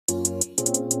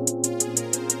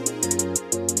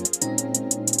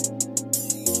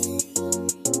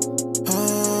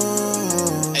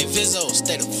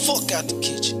fuck out the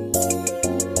kitchen.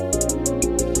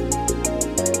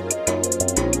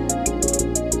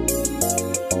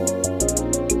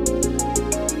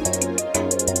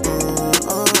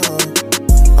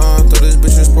 Throw this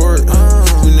bitch in sport.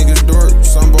 You niggas dork,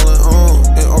 so I'm ballin' on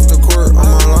and off the court. On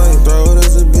my life, throw it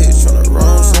as a bitch on the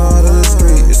wrong side of the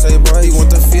street. It say, bro, you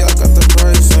want the fee, I got the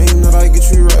price. Ain't that I get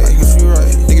you right,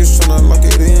 Niggas tryna lock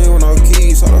it in with no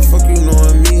keys. How the fuck you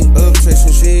knowin' me? Up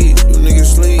chasing cheese, you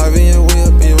niggas sleep. Having your way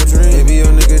up in your dream. Baby,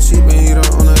 your nigga cheap and he don't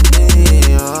own a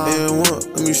thing. And one,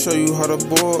 let me show you how to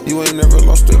ball. You ain't never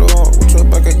lost it all. With your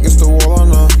back against the wall, I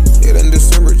know. It in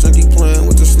December, junkie playing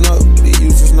with the snub. He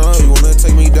used his nub. She wanna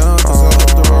take me down, cause I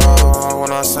left the road.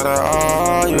 When I said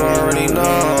that, you already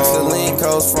know. It's the lean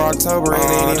coast for October, it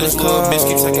ain't even cold. Bitch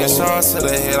keep taking shots to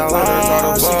the head, I let her draw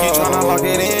the ball. She keep tryna lock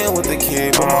it in with the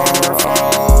kid, but my heart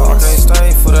falls. I can't stay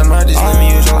for the night, just let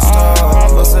me use your stuff. I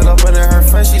bust it up in her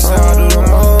face, she said I do the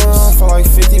most. I feel like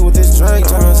 50 with this drink,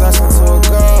 turns ass into a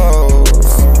ghost.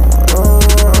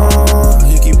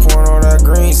 He keep pouring all that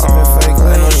green, sipping fake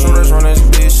lean. Ain't no shoulders on this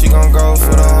bitch, she gon' go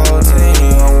for the whole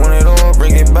team. I want it all,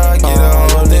 bring it back, get a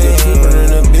whole nigga keepin' in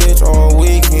the bitch all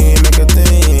week, he ain't make a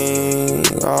thing.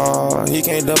 He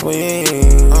can't double in.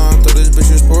 Throw this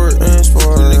bitch in sport. You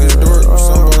niggas dork,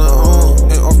 so I'm ballin'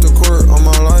 on and off the court. On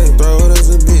my life, throw it as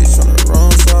a bitch on the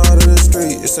wrong side of the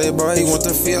street. It say, bro, he want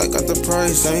the fee, I got the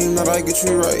price. Ain't that I get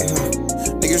you right,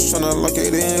 Niggas tryna lock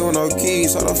it in with no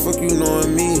keys. How the fuck you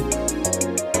knowin' me?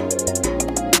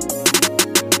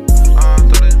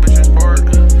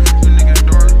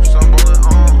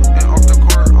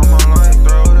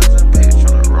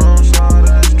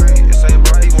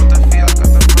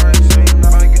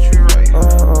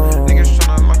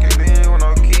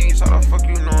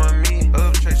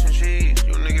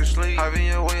 Having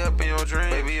your way up in your dream.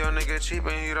 Baby, your nigga cheap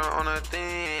and you don't own a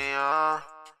thing,